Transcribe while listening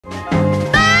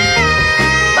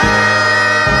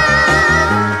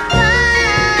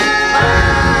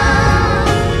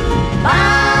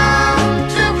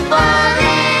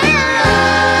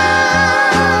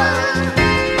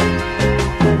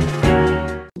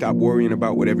worrying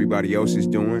about what everybody else is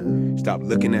doing. Stop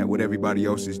looking at what everybody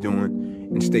else is doing.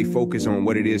 And stay focused on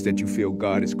what it is that you feel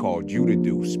God has called you to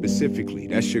do specifically.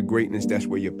 That's your greatness. That's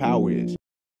where your power is.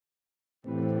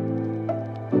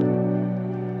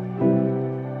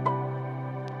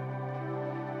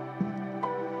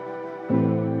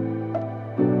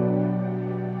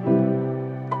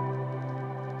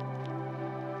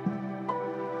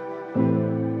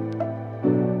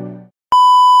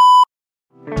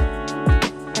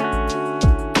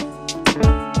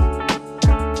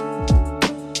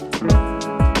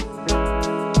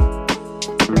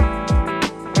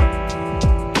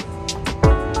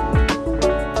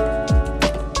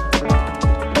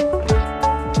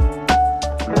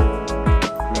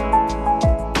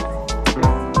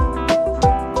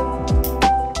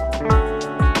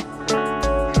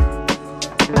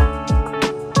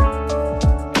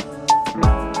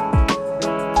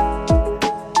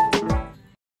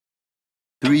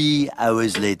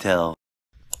 Hours later.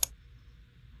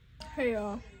 Hey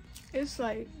y'all, it's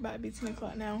like about to be 10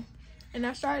 o'clock now, and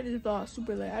I started this vlog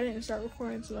super late. I didn't start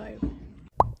recording until like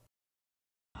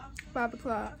 5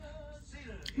 o'clock,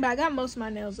 but I got most of my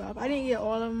nails off. I didn't get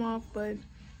all of them off, but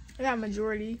I got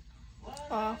majority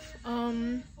off.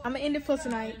 I'm gonna end it for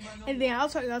tonight, and then I'll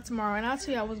talk to y'all tomorrow, and I'll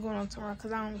tell y'all what's going on tomorrow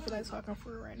because I don't feel like talking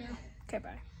for it right now. Okay,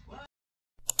 bye.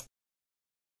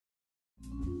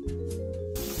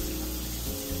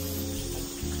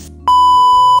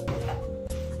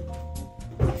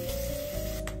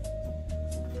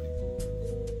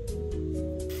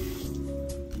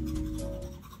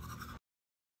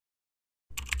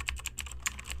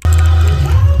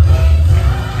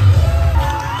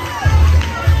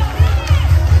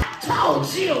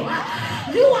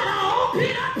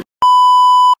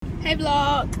 Hey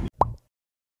vlog.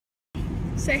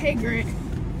 Say hey Grant.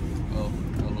 Oh,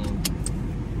 hello.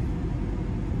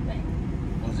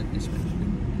 What was it this week?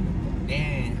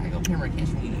 Dang, I go camera catch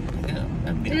me.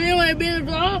 You didn't want to be in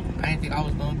the vlog? I didn't think I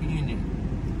was gonna be in there.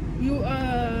 You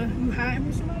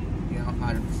hiding for somebody? Yeah, I'm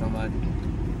hiding for somebody.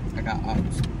 I got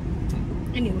ops.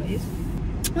 Anyways,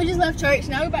 we just left church.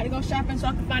 Now we're about to go shopping so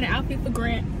I can find an outfit for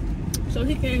Grant so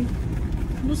he can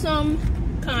do some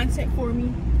content for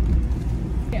me.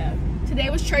 Yeah, today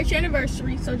was church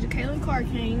anniversary, so Jacqueline Carr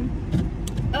came.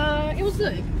 It was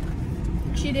good.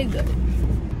 She did good.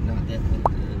 Not that,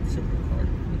 but the silver card.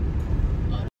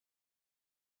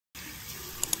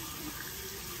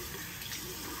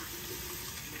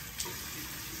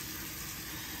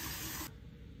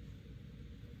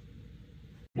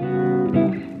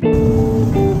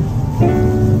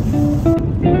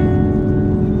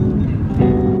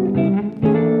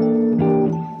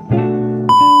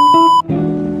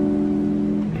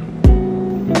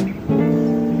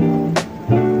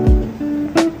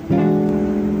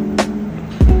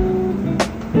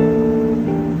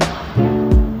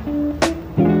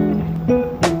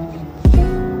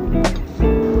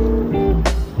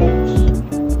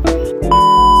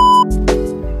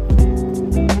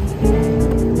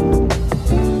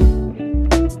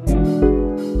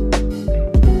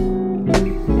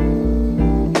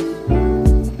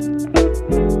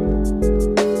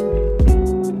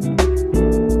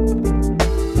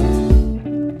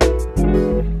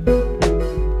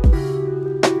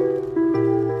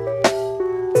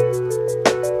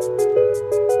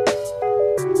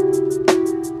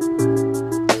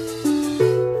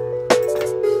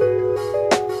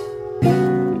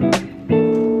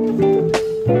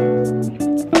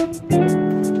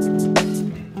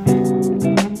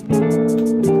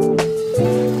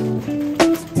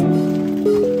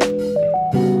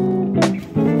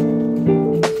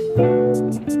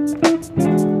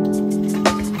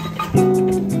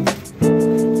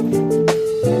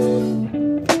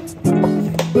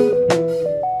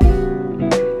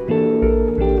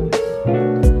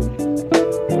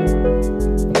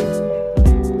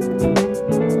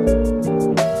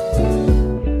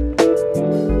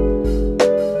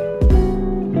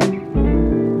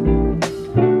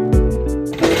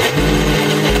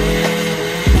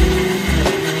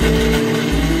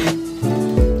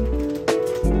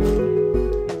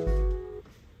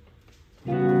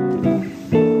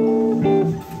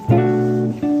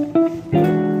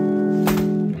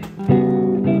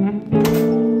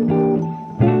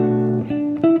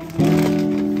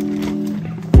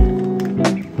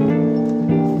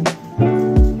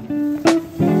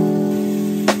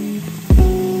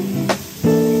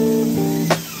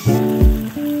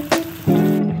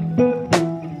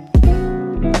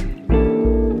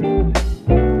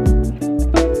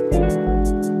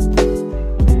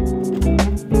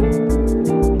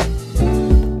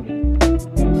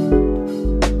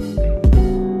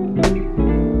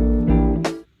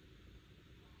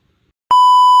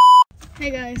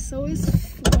 Hey guys, so it's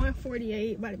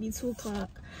 1:48, about to be 2 o'clock.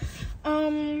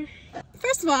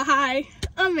 First of all, hi,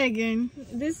 I'm Megan.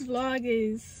 This vlog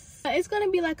is, it's gonna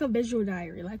be like a visual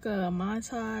diary, like a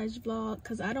montage vlog,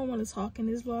 because I don't want to talk in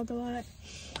this vlog a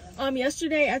lot.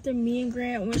 Yesterday after me and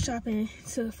Grant went shopping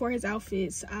for his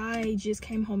outfits, I just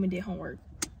came home and did homework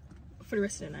for the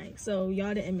rest of the night, so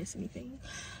y'all didn't miss anything.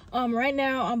 Right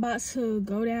now I'm about to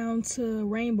go down to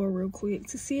Rainbow real quick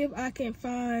to see if I can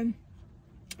find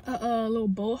a little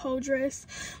boho dress,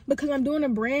 because I'm doing a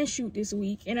brand shoot this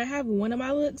week and I have one of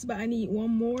my looks, but I need one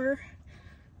more.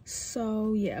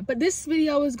 So yeah, but this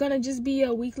video is gonna just be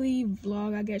a weekly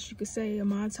vlog, I guess you could say, a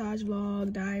montage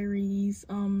vlog, diaries.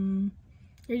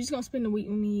 You're just gonna spend the week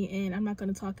with me and I'm not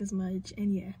gonna talk as much,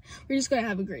 and yeah, we're just gonna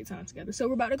have a great time together. So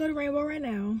we're about to go to Rainbow right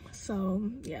now, so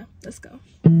yeah, let's go.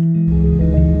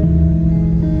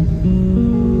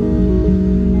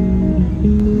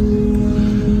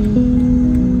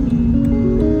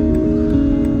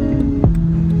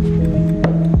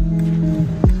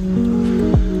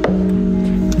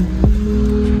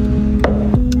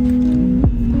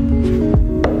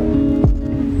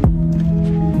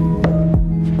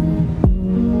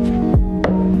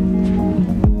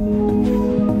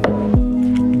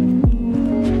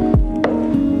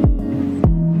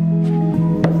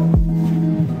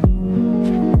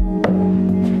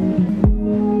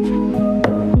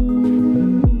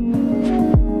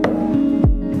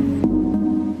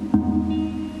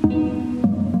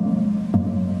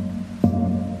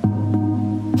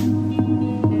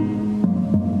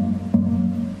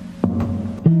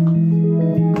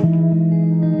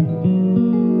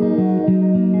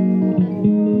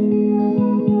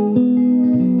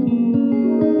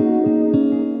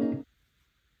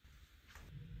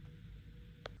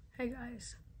 Hey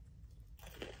guys,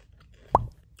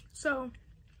 so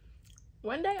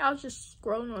one day I was just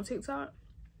scrolling on TikTok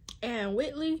and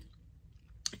Whitley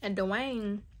and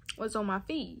Dwayne was on my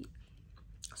feed,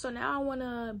 so now I want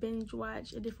to binge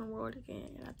watch A Different World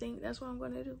again, and I think that's what I'm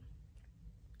gonna do.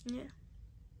 Yeah,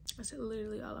 that's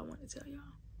literally all I want to tell y'all.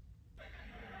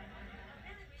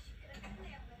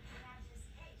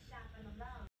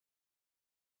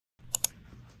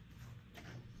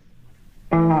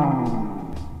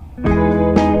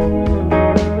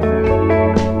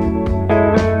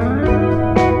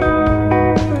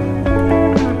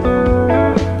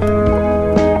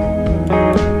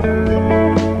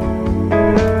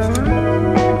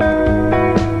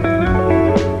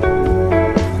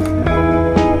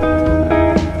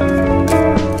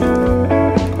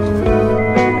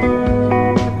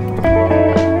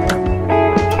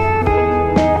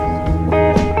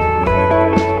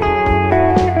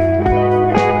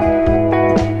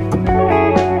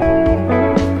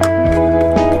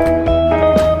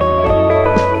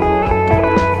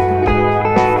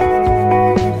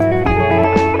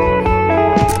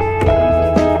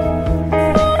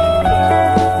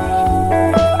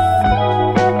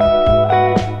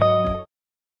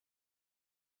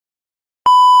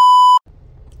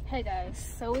 Hey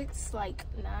guys, so it's like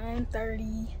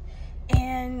 9:30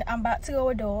 and I'm about to go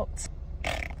adult.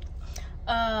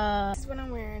 This is what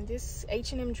I'm wearing. This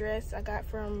H&M dress I got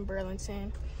from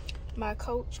Burlington, my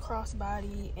Coach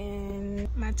crossbody, and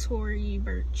my Tory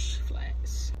Birch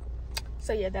flats.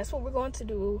 So yeah, that's what we're going to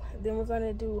do. Then we're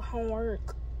gonna do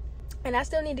homework, and I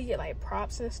still need to get like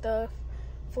props and stuff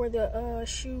for the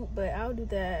shoot, but I'll do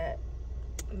that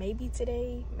maybe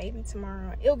today, maybe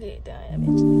tomorrow. It'll get done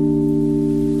eventually.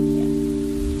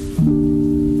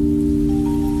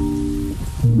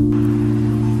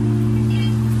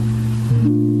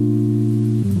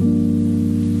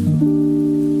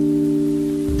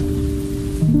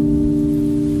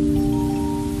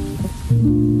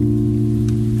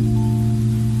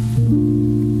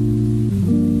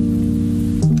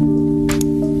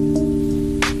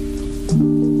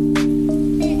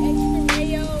 Extra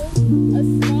mayo, a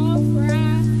small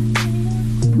fry.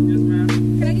 Yes, ma'am.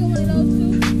 Can I get one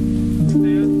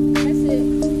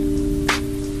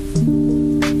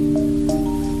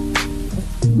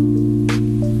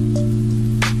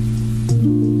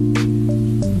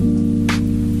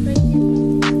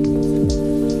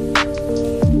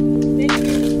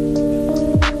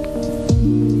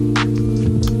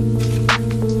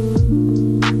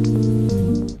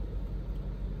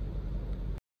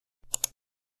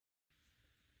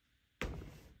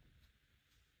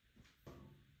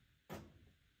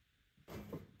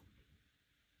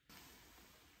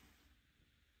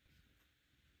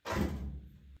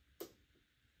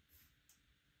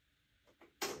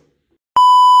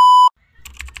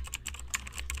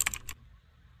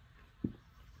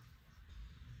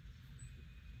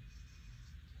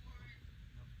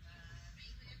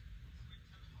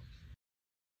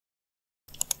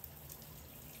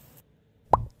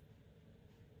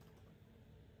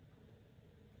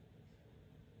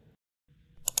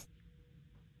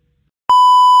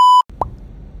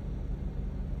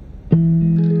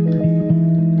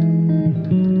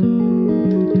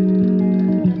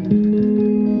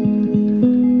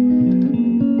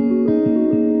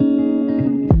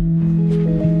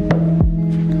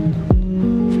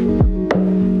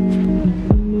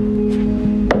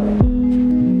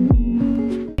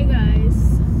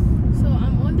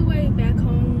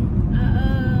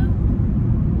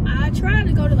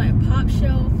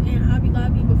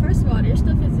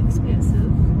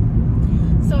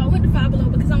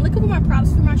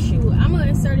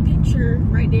store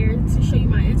right there to show you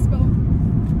my inspo.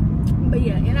 But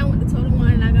yeah, and I went to Total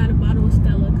Wine and I got a bottle of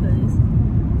Stella because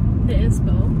the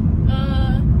inspo.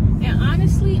 And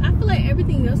honestly, I feel like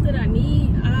everything else that I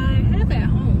need, I have at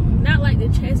home. Not like the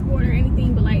chessboard or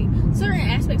anything, but like certain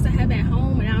aspects I have at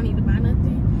home and I don't need to buy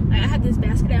nothing. Like I have this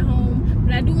basket at home,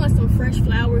 but I do want some fresh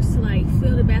flowers to like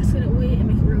fill the basket up with and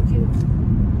make it real cute.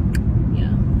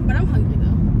 Yeah, but I'm hungry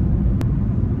though.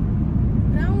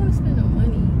 But I don't want to spend no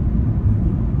money.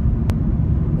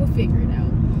 We'll figure it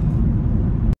out.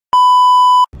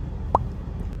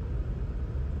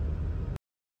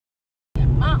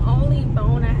 My only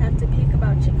bone I have to pick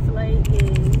about Chick-fil-A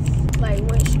is like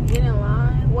once you get in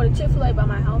line. Well, the Chick-fil-A by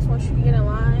my house, once you get in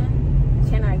line, you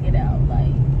cannot get out. Like,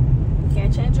 you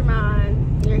can't change your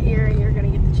mind. You're here and you're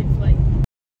gonna get the Chick-fil-A.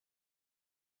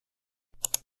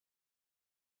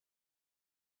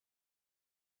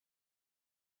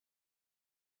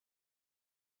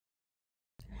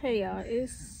 Hey y'all,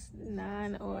 it's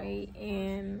 9:08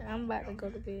 and I'm about to go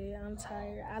to bed. I'm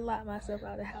tired. I locked myself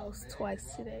out of the house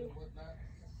twice today.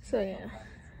 So yeah,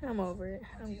 I'm over it.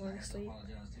 I'm going to sleep.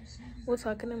 We'll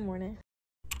talk in the morning.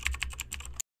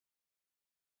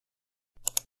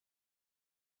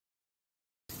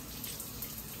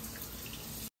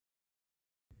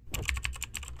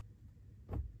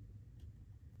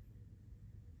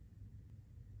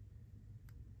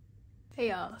 Hey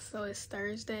y'all, so it's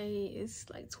Thursday. It's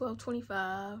like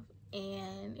 12:25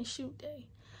 and it's shoot day.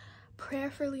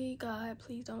 Prayerfully, God,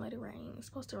 please don't let it rain. It's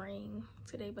supposed to rain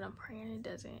today, but I'm praying it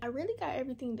doesn't. I really got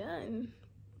everything done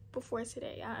before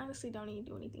today. I honestly don't need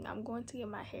to do anything. I'm going to get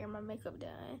my hair and my makeup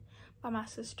done by my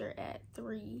sister at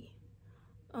 3.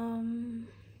 And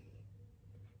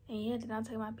yeah, then I'll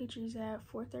take my pictures at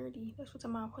 4:30. That's what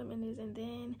my appointment is. And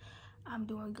then I'm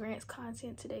doing Grant's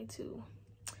content today too.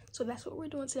 So that's what we're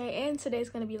doing today. And today's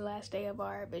going to be the last day of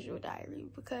our visual diary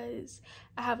because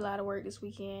I have a lot of work this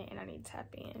weekend and I need to tap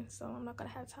in. So I'm not going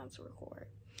to have time to record.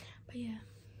 But yeah.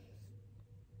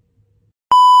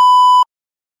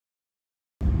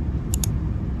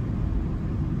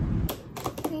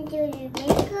 You do your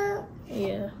makeup?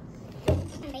 Yeah.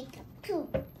 Makeup too.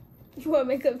 You want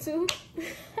makeup too?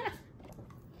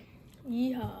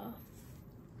 Yeehaw.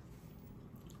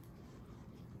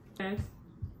 Yes.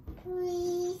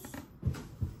 Please.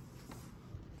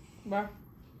 Bye.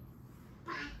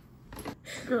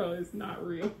 Girl, it's not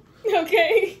real.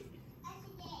 Okay.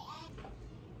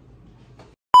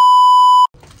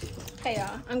 Hey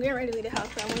y'all, I'm getting ready to leave the house,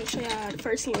 but I want to show y'all the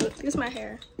first look. This is my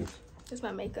hair. This is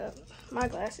my makeup. My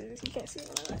glasses. You can't see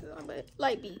my glasses on, but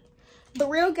light B. The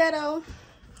real ghetto.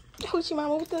 Hoochie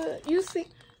mama with the, you see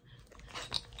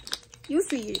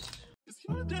it.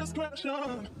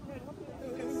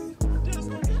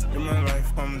 In my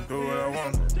life, I'ma do what I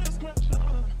want.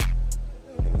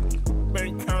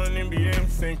 Bank counting NBA,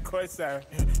 same courtside.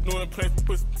 Knew the place to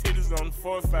put some titties on the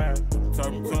 4-5.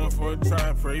 Talking to him for a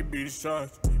try, pray he be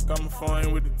discharged. Got my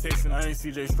phone with the text and I ain't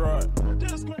CJ Stroud. Come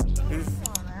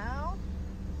on now.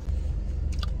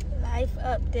 Life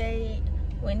update.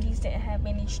 Wendy's didn't have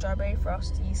any strawberry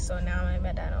frosties, so now I'm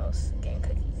at McDonald's getting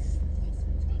cookies.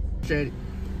 Shady.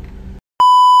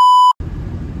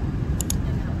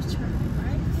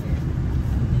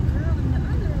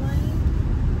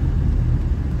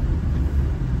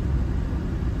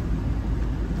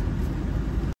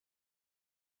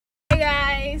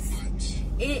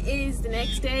 It is the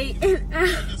next day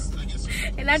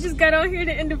and I just got on here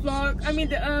to end the vlog. I mean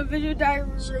the visual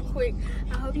diary real quick.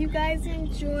 I hope you guys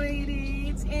enjoyed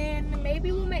it and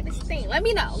maybe we'll make this thing. Let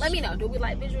me know. Do we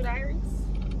like visual diaries?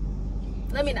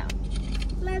 Let me know.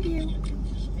 Love you.